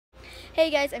Hey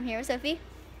guys, I'm here with Sophie.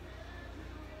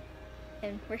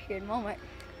 And we're here in Walmart.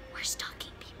 We're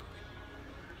stalking people.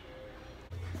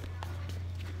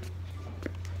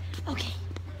 Okay.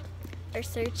 We're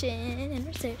searching and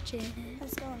we're searching.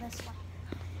 Let's go on this one.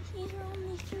 These are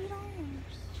only $3.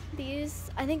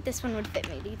 These, I think this one would fit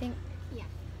me. Do you think? Yeah.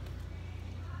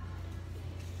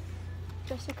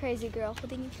 Just a crazy girl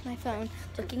holding my phone,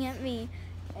 looking at me,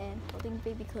 and holding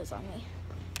baby clothes on me.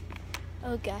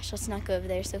 Oh gosh, let's not go over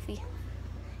there, Sophie.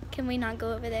 Can we not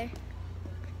go over there?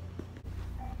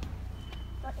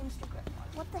 Instagram one.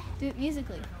 What the heck? Do it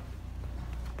musically.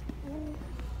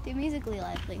 Do musically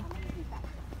lively. I think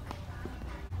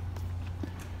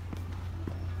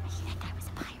that guy was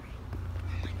a pirate.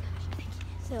 Oh my gosh, I think he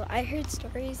is. So I heard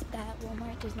stories that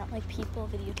Walmart does not like people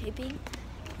videotaping,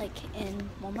 like in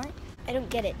Walmart. I don't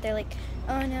get it. They're like,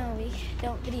 oh no, we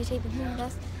don't videotape in here.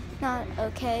 That's not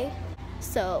okay.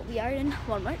 So we are in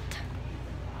Walmart,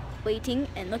 waiting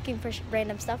and looking for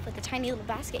random stuff with a tiny little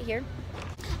basket here.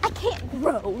 I can't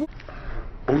grow.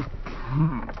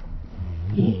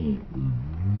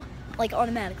 Like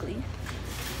automatically.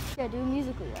 Yeah, do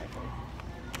musically lively.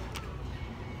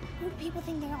 Who do people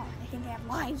think they are? They think they have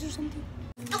lives or something?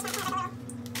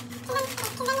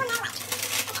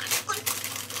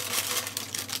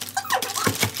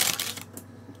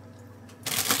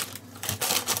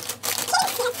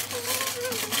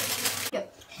 Go.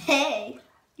 Hey.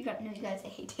 You gotta say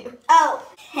hey too. Oh,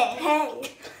 hey.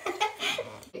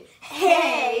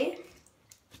 Hey.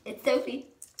 It's Sophie.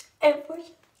 And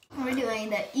We're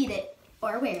doing the eat it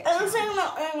or wear it. I was saying I'm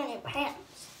not wearing any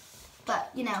pants.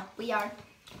 But you know, we are.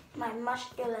 My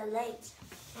muscular legs.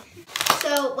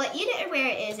 So what eat it or wear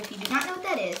it is, if you do not know what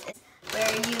that is, it's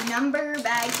where you number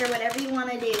bags or whatever you want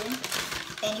to do,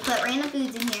 and you put random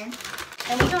foods in here.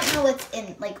 And we don't know what's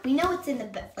in, like, we know what's in the,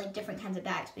 like, different kinds of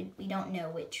bags, but we don't know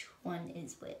which one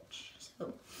is which.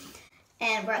 So,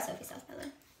 and we're at Sophie's house, by the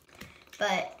way.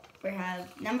 But we have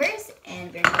numbers,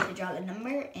 and we're going to draw the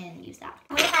number and use that.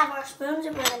 We have our spoons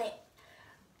and we're going to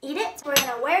eat it, we're going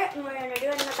to wear it, and we're going to do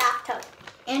it in the bathtub.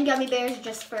 And gummy bears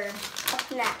just for a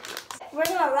snack. We're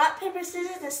going to rock, paper,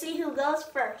 scissors to see who goes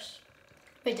first.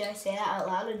 Wait, did I say that out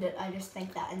loud, or did I just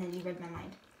think that and then you read my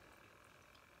mind?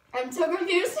 I'm so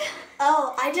confused.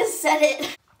 Oh, I just said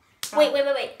it. Wait.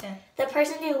 Yeah. The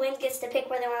person who wins gets to pick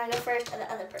where they want to go first, or the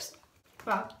other person.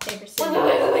 Rock, paper, scissors.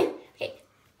 Wait. Okay.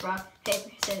 Rock, paper,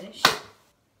 scissors, shoot.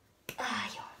 You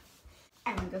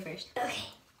I'm gonna go first. Okay.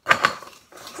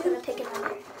 I'm gonna pick a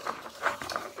number.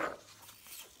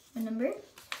 What number?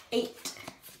 8.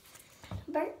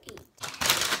 Number 8.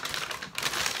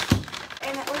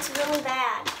 And it looks really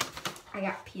bad. I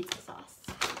got pizza sauce.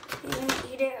 You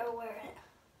gonna eat it or wear it?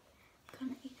 I'm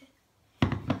gonna eat it.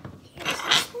 Here's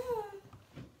the spoon.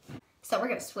 So we're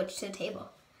gonna switch to the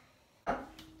table.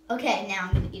 Okay, now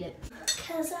I'm gonna eat it.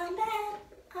 'Cause I'm bad.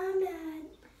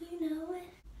 You know it.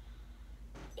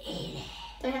 Eat it.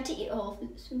 Do I have to eat a whole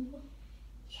spoonful?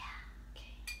 Yeah.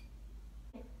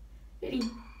 Okay. Ready?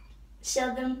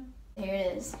 Show them. Here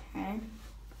it is. Alright.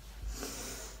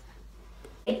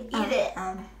 Eat it.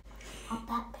 Not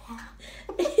that bad.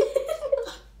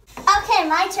 Okay,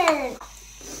 my turn.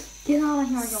 Get out of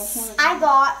here, you horn. I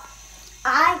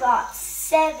got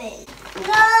 7.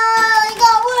 No, I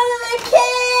got one of the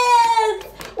cans.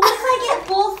 What if I get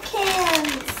both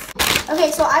cans? Okay,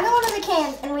 so I got one of the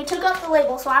cans, and we took off the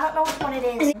label, so I don't know which one it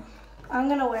is. I'm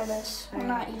gonna wear this. I'm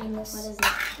not eating this. What is it?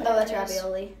 Oh, that's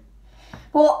ravioli.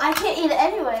 Well, I can't eat it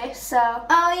anyway, so.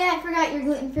 Oh yeah, I forgot you're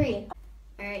gluten free.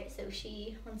 Alright, so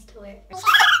she wants to wear it.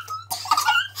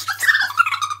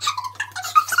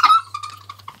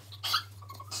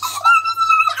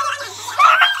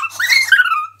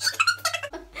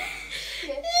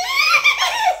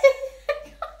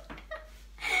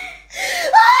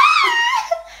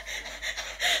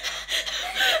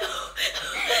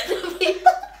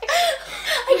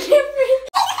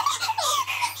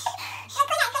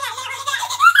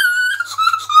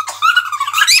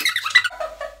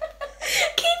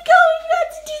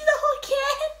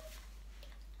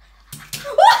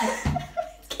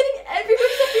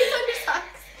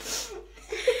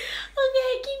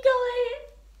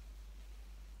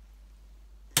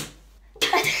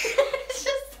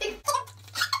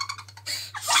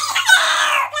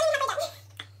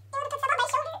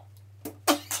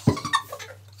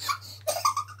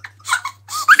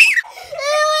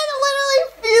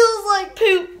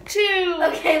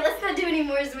 Okay, let's not do any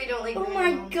more so we don't like. Oh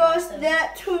my gosh,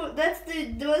 that's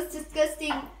the most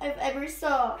disgusting I've ever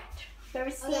saw.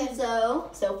 Okay, so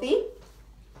Sophie.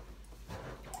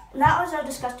 That was so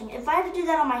disgusting. If I had to do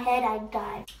that on my head, I'd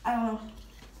die. I don't know.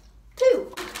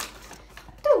 2.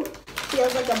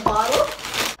 Feels like a bottle.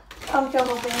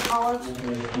 Comfortable being olive.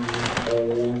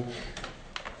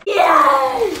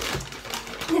 Yes!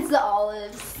 It's the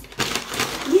olives.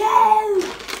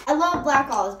 Yes! I love black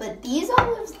olives, but these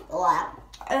olives, wow.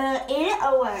 Eat it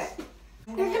or wear it?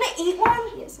 You're gonna eat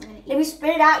one? Yes, I'm gonna eat. If you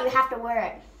spit it out, you have to wear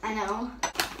it. I know.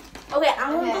 Okay,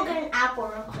 I'm gonna go Okay. get an apple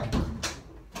real quick.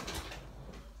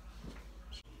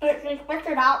 If you spit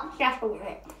it out, you have to wear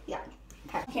it. Yeah.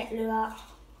 I can't do that.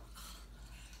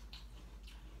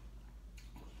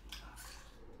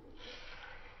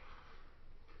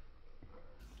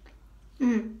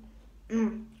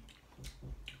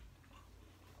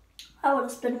 I would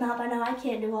have spit them out by now. I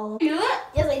can't do all of them. Do it?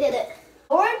 Yes, I did it.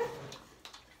 Orange?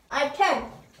 I have 10.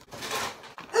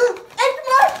 It's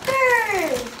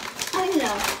mustard! I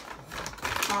know.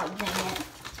 Oh, dang it.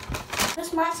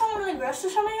 This might sound really gross to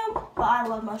some of you, but I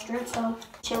love mustard, so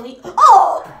chili.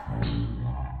 Oh!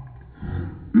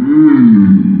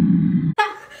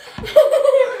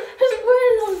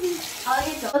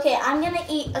 Okay, I'm gonna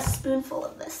eat a spoonful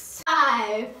of this.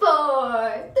 5,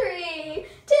 4, 3,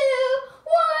 2,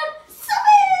 1,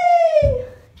 sorry!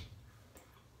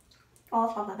 Oh,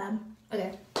 it's not that bad.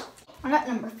 Okay. I'm at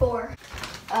number 4.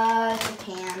 It's a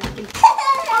can.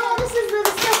 Oh, this is the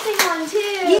disgusting one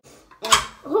too.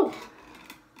 Oh.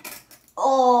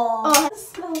 Oh. Oh, It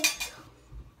smells. it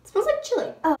smells like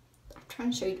chili. Oh. I'm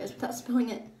trying to show you guys without spilling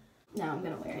it. Now I'm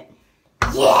gonna wear it.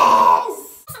 Yes!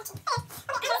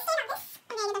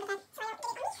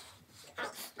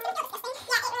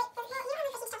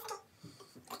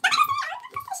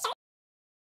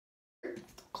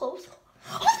 Close.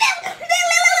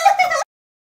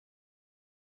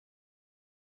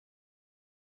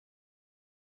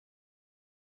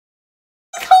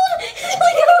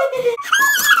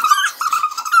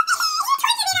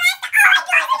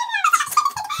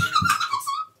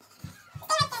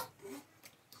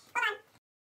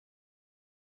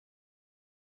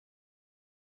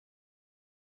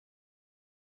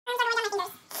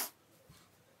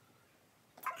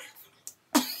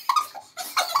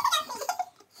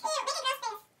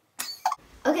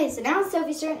 Okay, so now it's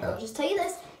Sophie's turn, and I'll just tell you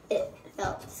this, it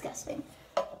felt disgusting.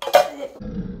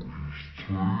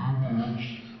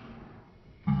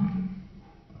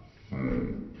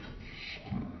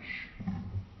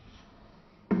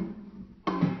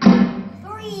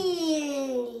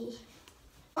 Three.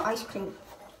 Ice cream.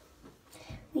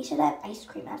 We should have ice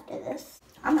cream after this.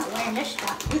 I'm not wearing this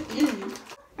stuff.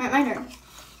 Alright, my turn.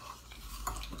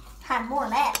 Had more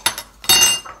of that.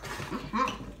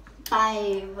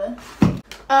 5.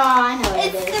 Oh, I know what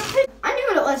it It's is. I knew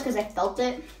what it was because I felt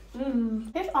it.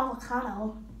 There's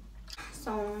avocado.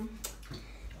 So,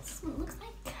 this is what it looks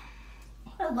like.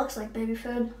 It looks like baby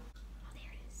food. Oh,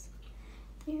 there it is.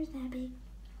 There's that big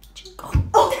chunk.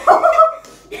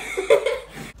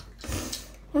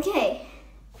 Okay.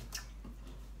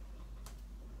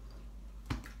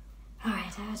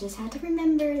 Alright, I just had to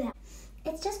remember that.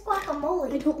 It's just I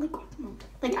guacamole. don't like guacamole.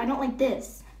 Like, I don't like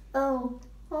this. Oh,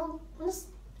 well, just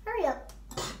hurry up.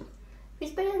 If you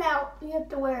spit it out, you have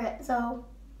to wear it, so.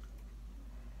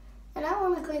 And I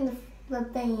want to clean the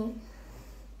thing.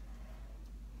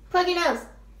 Plug your nose.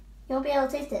 You won't be able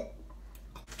to taste it.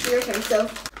 Your turn, so.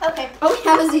 Okay. Oh, we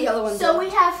have the yellow one. So we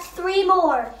have 3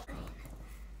 more.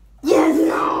 Yes,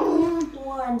 no.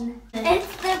 1. It's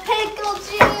the pickle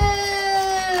juice.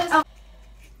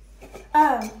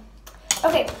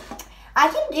 Okay. I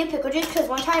can do pickle juice because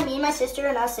one time me and my sister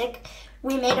and I was sick,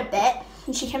 we made a bet.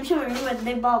 And she came to my room with a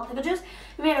big bottle of pickle juice.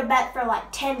 We made a bet for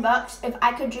like $10 if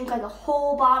I could drink like a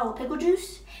whole bottle of pickle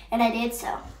juice. And I did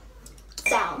so.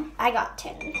 Down. I got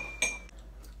 10.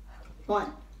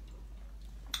 1.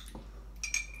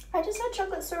 I just had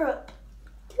chocolate syrup.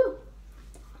 2.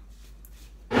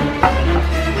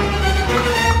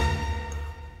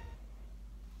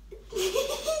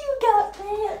 You got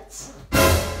pants.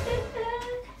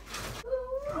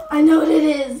 I know what it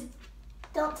is.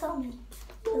 Don't tell me.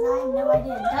 Because I have no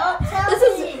idea. Don't tell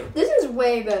me. This is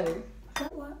way better. I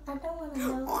don't want to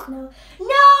know. No.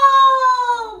 No!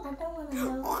 I don't want to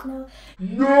know.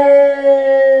 No.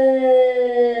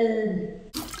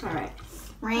 All right.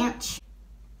 Ranch.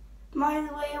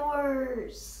 Mine's way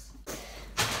worse. All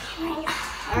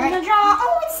I'm right. gonna draw.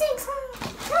 Oh, it sinks.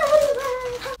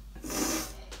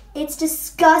 It's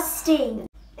disgusting.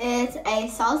 It's a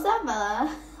salsa,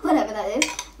 whatever that is,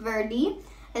 verde.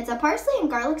 It's a parsley and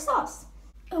garlic sauce.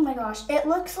 Oh my gosh. It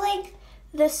looks like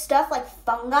this stuff like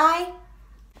fungi.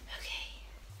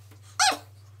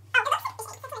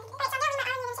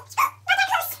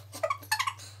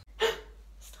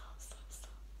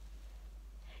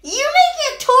 You make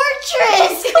it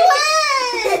torturous! Come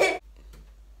on!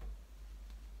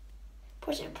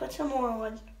 put some more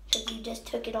on because you just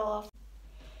took it off.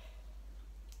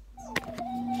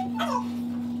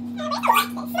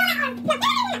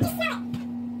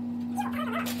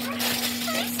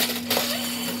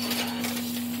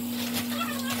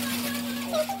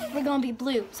 We're gonna be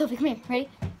blue. Sophie, come here. Ready?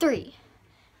 3,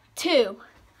 2.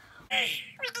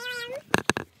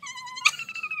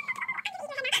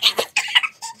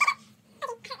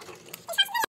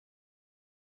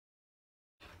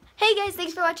 Hey guys,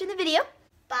 thanks for watching the video.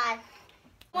 Bye.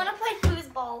 Wanna play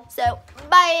foosball? So,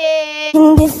 bye!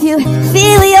 And if you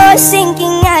feel you're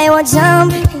sinking, I will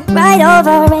jump right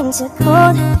over into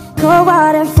cold, cold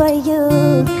water for you.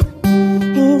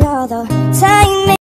 And all the time